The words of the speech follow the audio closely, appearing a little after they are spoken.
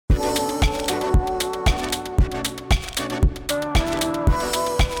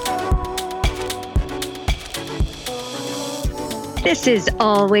This is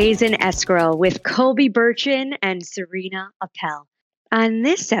Always in Escrow with Colby Burchin and Serena Appel. On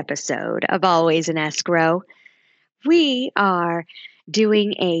this episode of Always in Escrow, we are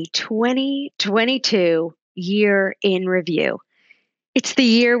doing a 2022 year in review. It's the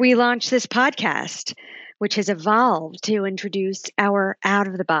year we launched this podcast, which has evolved to introduce our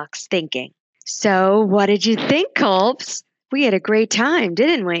out-of-the-box thinking. So what did you think, Colbs? We had a great time,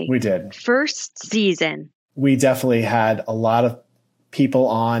 didn't we? We did. First season. We definitely had a lot of people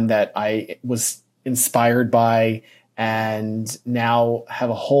on that I was inspired by and now have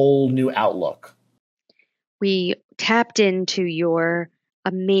a whole new outlook. We tapped into your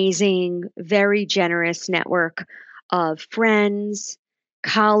amazing, very generous network of friends,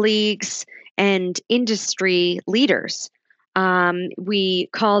 colleagues, and industry leaders. We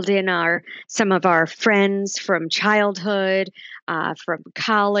called in some of our friends from childhood, from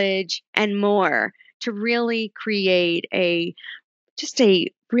college, and more to really create a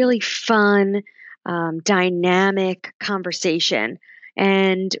really fun, dynamic conversation.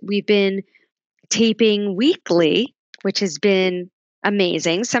 And we've been taping weekly, which has been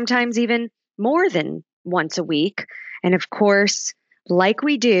amazing, sometimes even more than once a week. And of course, like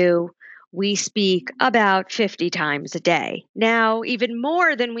we do, we speak about 50 times a day. Now, even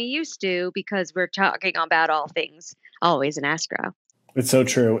more than we used to because we're talking about all things always in escrow. It's so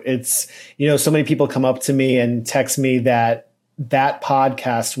true. It's, so many people come up to me and text me that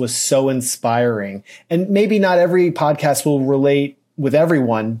podcast was so inspiring. And maybe not every podcast will relate with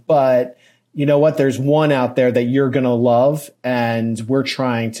everyone, but you know what? There's one out there that you're going to love, and we're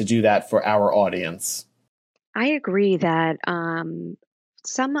trying to do that for our audience. I agree that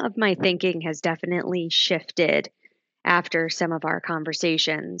some of my thinking has definitely shifted after some of our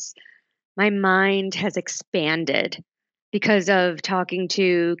conversations. My mind has expanded because of talking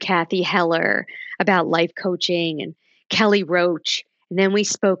to Kathy Heller about life coaching and Kelly Roach. And then we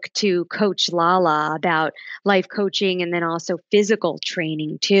spoke to Coach Lala about life coaching and then also physical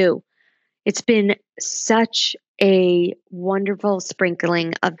training too. It's been such a wonderful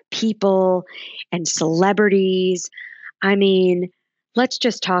sprinkling of people and celebrities. I mean, let's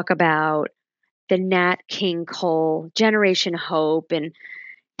just talk about the Nat King Cole, Generation Hope, and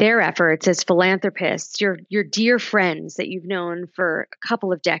their efforts as philanthropists, your dear friends that you've known for a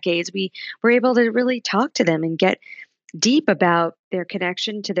couple of decades. We were able to really talk to them and get deep about their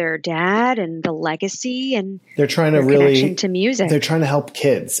connection to their dad and the legacy and they're trying to connection to music. They're trying to help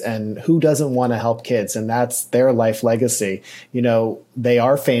kids, and who doesn't want to help kids? And that's their life legacy. They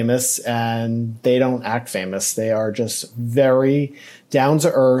are famous and they don't act famous. They are just very down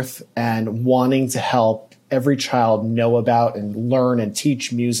to earth and wanting to help every child know about and learn and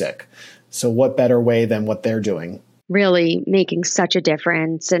teach music. So what better way than what they're doing? Really making such a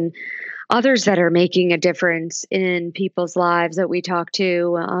difference. And others that are making a difference in people's lives that we talk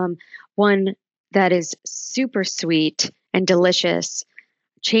to. One that is super sweet and delicious,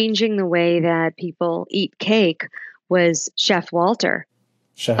 changing the way that people eat cake, was Chef Walter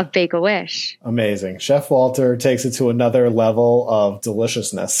of Bake-A-Wish. Amazing. Chef Walter takes it to another level of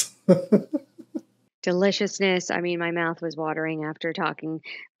deliciousness. Deliciousness. I mean, my mouth was watering after talking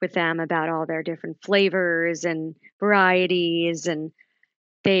with them about all their different flavors and varieties, and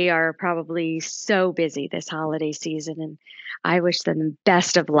they are probably so busy this holiday season, and I wish them the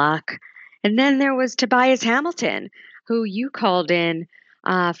best of luck. And then there was Tobias Hamilton, who you called in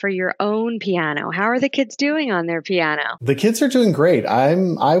for your own piano. How are the kids doing on their piano? The kids are doing great. I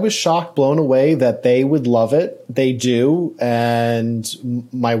was shocked, blown away that they would love it. They do. And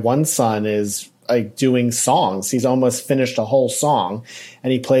my one son is doing songs. He's almost finished a whole song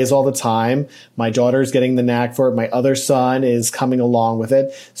and he plays all the time. My daughter's getting the knack for it. My other son is coming along with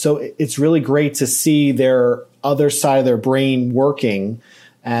it. So it's really great to see their other side of their brain working.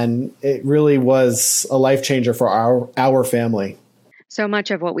 And it really was a life changer for our family. So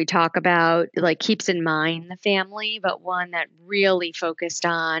much of what we talk about keeps in mind the family, but one that really focused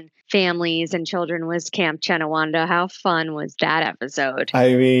on families and children was Camp Chenawanda. How fun was that episode?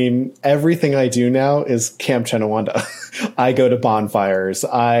 I mean, everything I do now is Camp Chenawanda. I go to bonfires.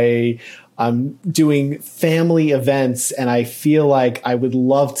 I'm doing family events, and I feel like I would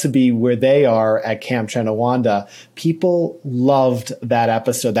love to be where they are at Camp Chenawanda. People loved that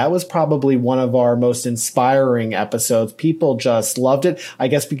episode. That was probably one of our most inspiring episodes. People just loved it. I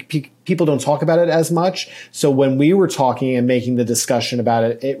guess people don't talk about it as much. So when we were talking and making the discussion about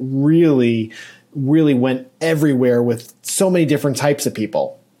it, it really, really went everywhere with so many different types of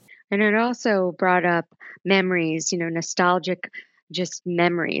people. And it also brought up memories, nostalgic just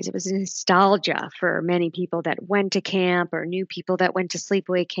memories. It was nostalgia for many people that went to camp or new people that went to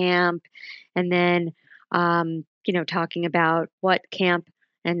sleepaway camp. And then talking about what camp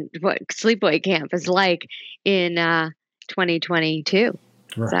and what Sleepaway Camp is like in 2022.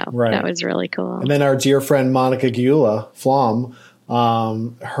 So Right. that was really cool. And then our dear friend Monica Giula, Flom,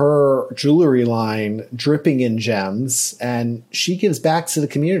 her jewelry line dripping in gems, and she gives back to the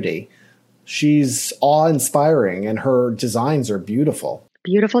community. She's awe-inspiring, and her designs are beautiful.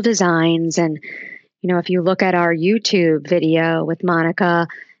 Beautiful designs. And, if you look at our YouTube video with Monica,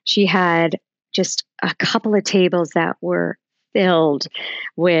 she had just a couple of tables that were filled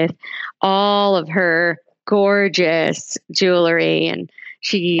with all of her gorgeous jewelry. And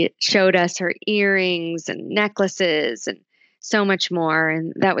she showed us her earrings and necklaces and so much more.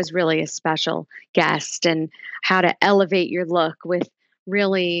 And that was really a special guest, and how to elevate your look with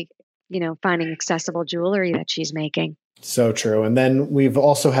really, finding accessible jewelry that she's making. So true. And then we've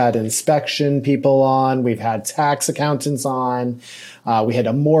also had inspection people on. We've had tax accountants on. We had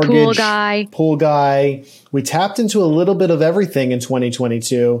a mortgage pool guy. We tapped into a little bit of everything in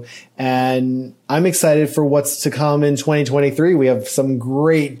 2022. And I'm excited for what's to come in 2023. We have some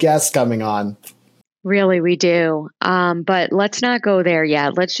great guests coming on. Really, we do. But let's not go there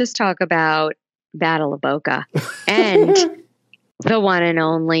yet. Let's just talk about Battle of Boca and the one and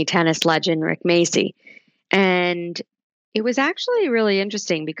only tennis legend, Rick Macci. And it was actually really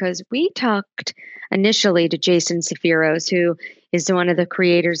interesting because we talked initially to Jason Safiros, who is one of the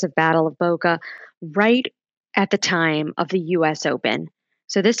creators of Battle of Boca, right at the time of the U.S. Open.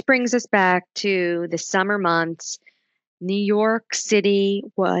 So this brings us back to the summer months. New York City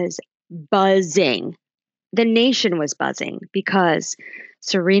was buzzing. The nation was buzzing because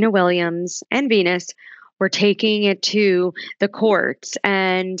Serena Williams and Venus were taking it to the courts.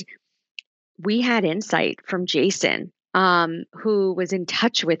 And we had insight from Jason, who was in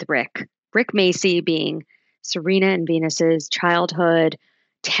touch with Rick Macci, being Serena and Venus's childhood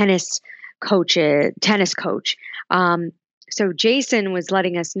tennis coach. So Jason was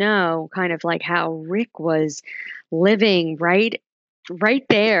letting us know kind of like how Rick was living right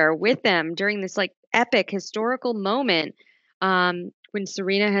there with them during this like epic historical moment, when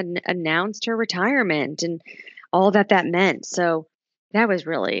Serena had announced her retirement and all that meant. So that was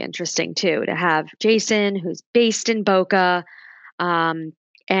really interesting too, to have Jason, who's based in Boca, and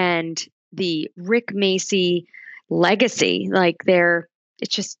the Rick Macci legacy.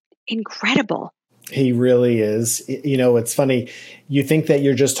 It's just incredible. He really is. It's funny. You think that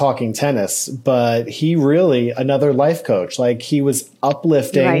you're just talking tennis, but he really, another life coach. Like, he was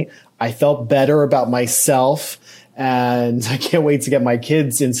uplifting. Right. I felt better about myself, and I can't wait to get my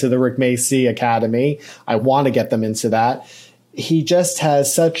kids into the Rick Macci Academy. I want to get them into that. He just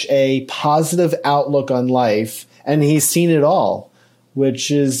has such a positive outlook on life, and he's seen it all,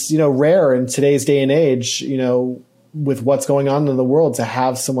 which is, rare in today's day and age, with what's going on in the world, to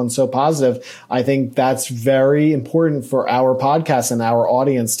have someone so positive. I think that's very important for our podcast and our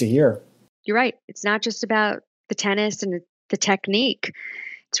audience to hear. You're right. It's not just about the tennis and the technique.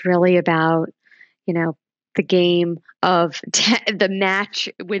 It's really about, the game of the match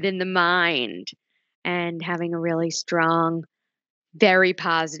within the mind, and having a really strong, very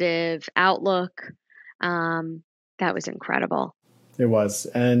positive outlook. That was incredible. It was.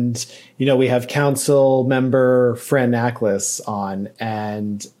 And, we have council member Fran Ackles on,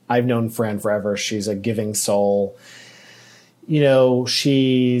 and I've known Fran forever. She's a giving soul.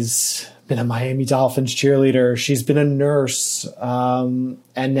 She's been a Miami Dolphins cheerleader. She's been a nurse. And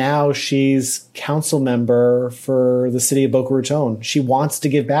now she's council member for the city of Boca Raton. She wants to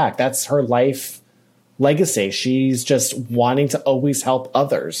give back. That's her life legacy. She's just wanting to always help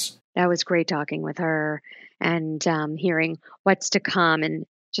others. That was great talking with her and hearing what's to come. And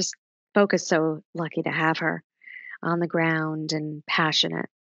just Boca's so lucky to have her on the ground and passionate.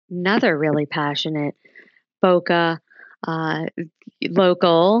 Another really passionate Boca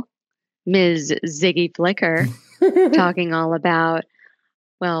local, Ms. Ziggy Flicker, talking all about,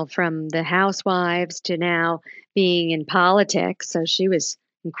 from the housewives to now being in politics. So she was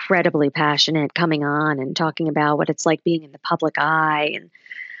incredibly passionate coming on and talking about what it's like being in the public eye.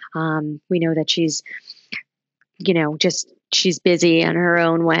 And we know that she's, she's busy in her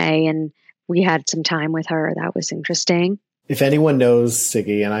own way. And we had some time with her. That was interesting. If anyone knows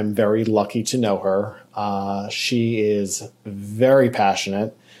Siggy, and I'm very lucky to know her, she is very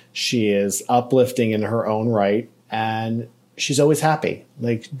passionate. She is uplifting in her own right, and she's always happy.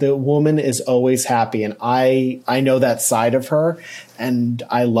 Like, the woman is always happy, and I know that side of her, and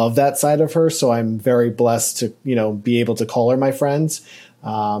I love that side of her. So I'm very blessed to be able to call her my friend,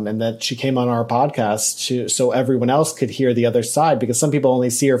 and that she came on our podcast so everyone else could hear the other side, because some people only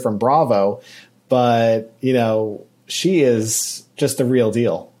see her from Bravo, but she is just the real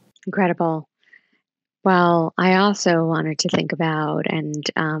deal. Incredible. Well, I also wanted to think about and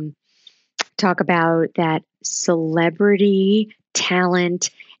talk about that celebrity talent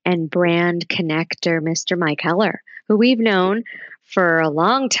and brand connector, Mr. Mike Heller, who we've known for a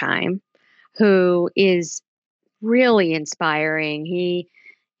long time, who is really inspiring.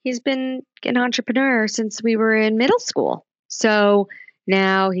 He's been an entrepreneur since we were in middle school. So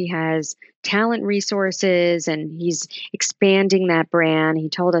now he has talent resources and he's expanding that brand. He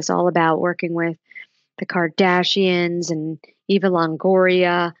told us all about working with the Kardashians and Eva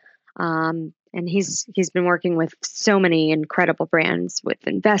Longoria. And he's been working with so many incredible brands with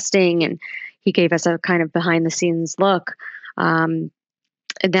investing, and he gave us a kind of behind the scenes look. And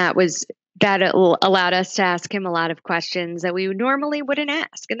that allowed us to ask him a lot of questions that we normally wouldn't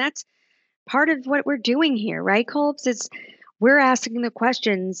ask, and that's part of what we're doing here, right, Colbs? Is we're asking the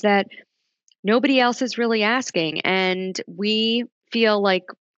questions that nobody else is really asking, and we feel like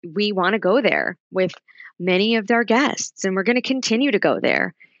we want to go there with many of our guests, and we're going to continue to go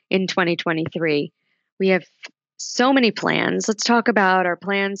there in 2023. We have so many plans. Let's talk about our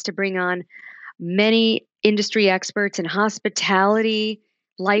plans to bring on many industry experts in hospitality,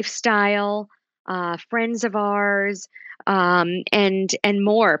 lifestyle, friends of ours, and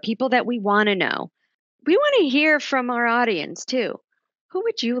more people that we want to know. We want to hear from our audience too. Who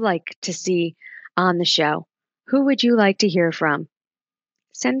would you like to see on the show? Who would you like to hear from?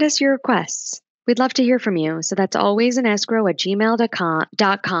 Send us your requests. We'd love to hear from you. So that's always an escrow at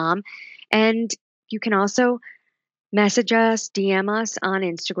gmail.com. And you can also message us, DM us on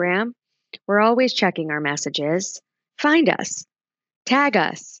Instagram. We're always checking our messages. Find us, tag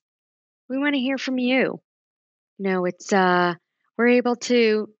us. We want to hear from you. It's we're able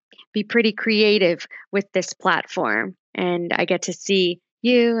to be pretty creative with this platform, and I get to see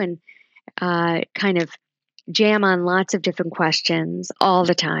you and kind of jam on lots of different questions all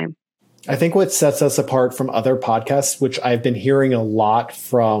the time. I think what sets us apart from other podcasts, which I've been hearing a lot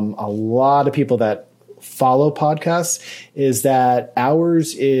from a lot of people that follow podcasts, is that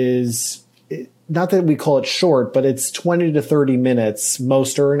ours is not that we call it short, but it's 20 to 30 minutes,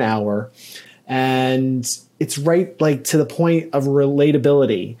 most are an hour. And it's right like to the point of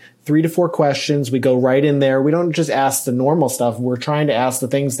relatability. 3 to 4 questions. We go right in there. We don't just ask the normal stuff. We're trying to ask the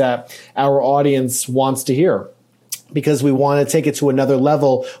things that our audience wants to hear, because we want to take it to another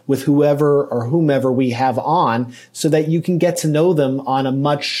level with whoever or whomever we have on, so that you can get to know them on a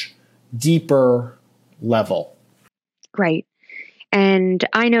much deeper level. Great. And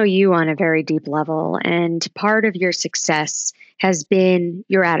I know you on a very deep level, and part of your success has been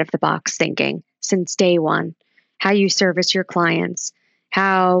your out of the box thinking since day one, how you service your clients,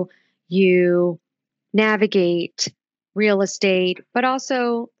 how you navigate real estate, but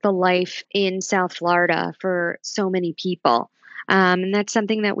also the life in South Florida for so many people. And that's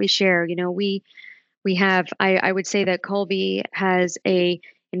something that we share. We have, I would say that Colby has a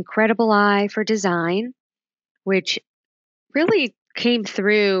incredible eye for design, which really came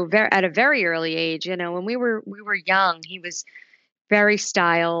through at a very early age. When we were young, he was very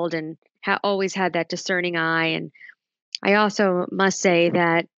styled and always had that discerning eye. And I also must say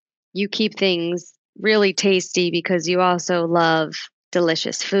that you keep things really tasty because you also love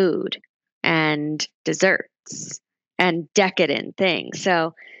delicious food and desserts and decadent things.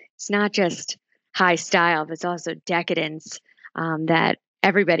 So it's not just high style, but it's also decadence that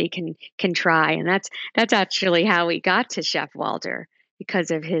everybody can try. And that's actually how we got to Chef Walter,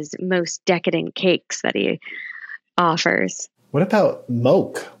 because of his most decadent cakes that he offers. What about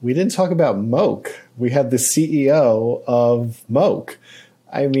Moke? We didn't talk about Moke. We had the CEO of Moke.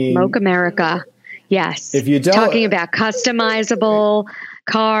 I mean, Moke America. Yes. If you don't, talking about customizable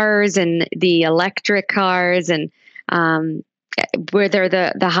cars and the electric cars, and where they're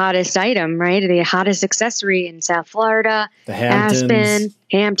the hottest item, right? The hottest accessory in South Florida, the Hamptons. Aspen,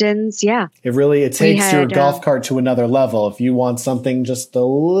 Hamptons. Yeah. It takes your golf cart to another level. If you want something just a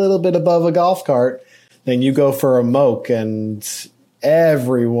little bit above a golf cart, then you go for a Moke, and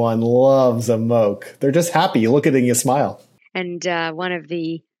everyone loves a Moke. They're just happy. You look at it and you smile. And one of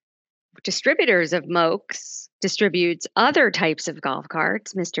the distributors of Mokes distributes other types of golf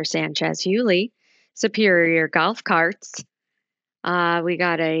carts, Mr. Sanchez Hewley, Superior Golf Carts. We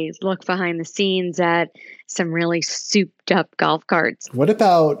got a look behind the scenes at some really souped up golf carts. What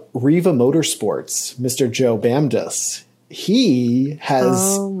about Riva Motorsports, Mr. Joe Bamdus? He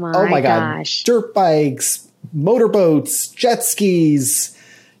has, oh my gosh, dirt bikes, motorboats, jet skis,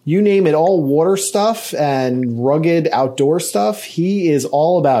 you name it, all water stuff and rugged outdoor stuff. He is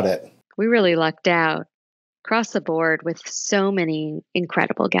all about it. We really lucked out across the board with so many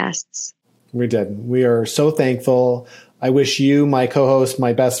incredible guests. We did. We are so thankful. I wish you, my co-host,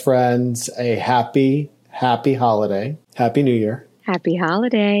 my best friends, a happy holiday. Happy New Year. Happy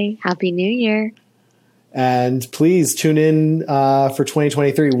holiday. Happy New Year. And please tune in for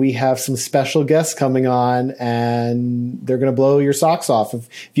 2023. We have some special guests coming on, and they're going to blow your socks off. If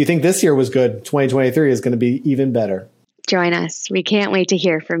you think this year was good, 2023 is going to be even better. Join us. We can't wait to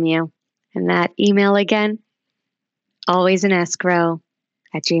hear from you. And that email again,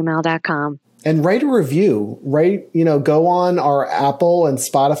 alwaysinescrow@gmail.com. And write a review, go on our Apple and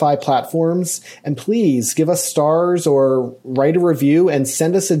Spotify platforms and please give us stars or write a review and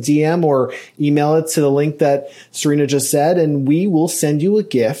send us a DM or email it to the link that Serena just said, and we will send you a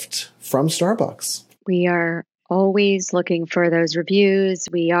gift from Starbucks. We are always looking for those reviews.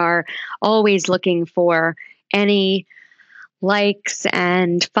 We are always looking for any likes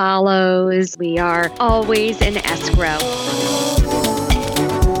and follows. We are always in escrow.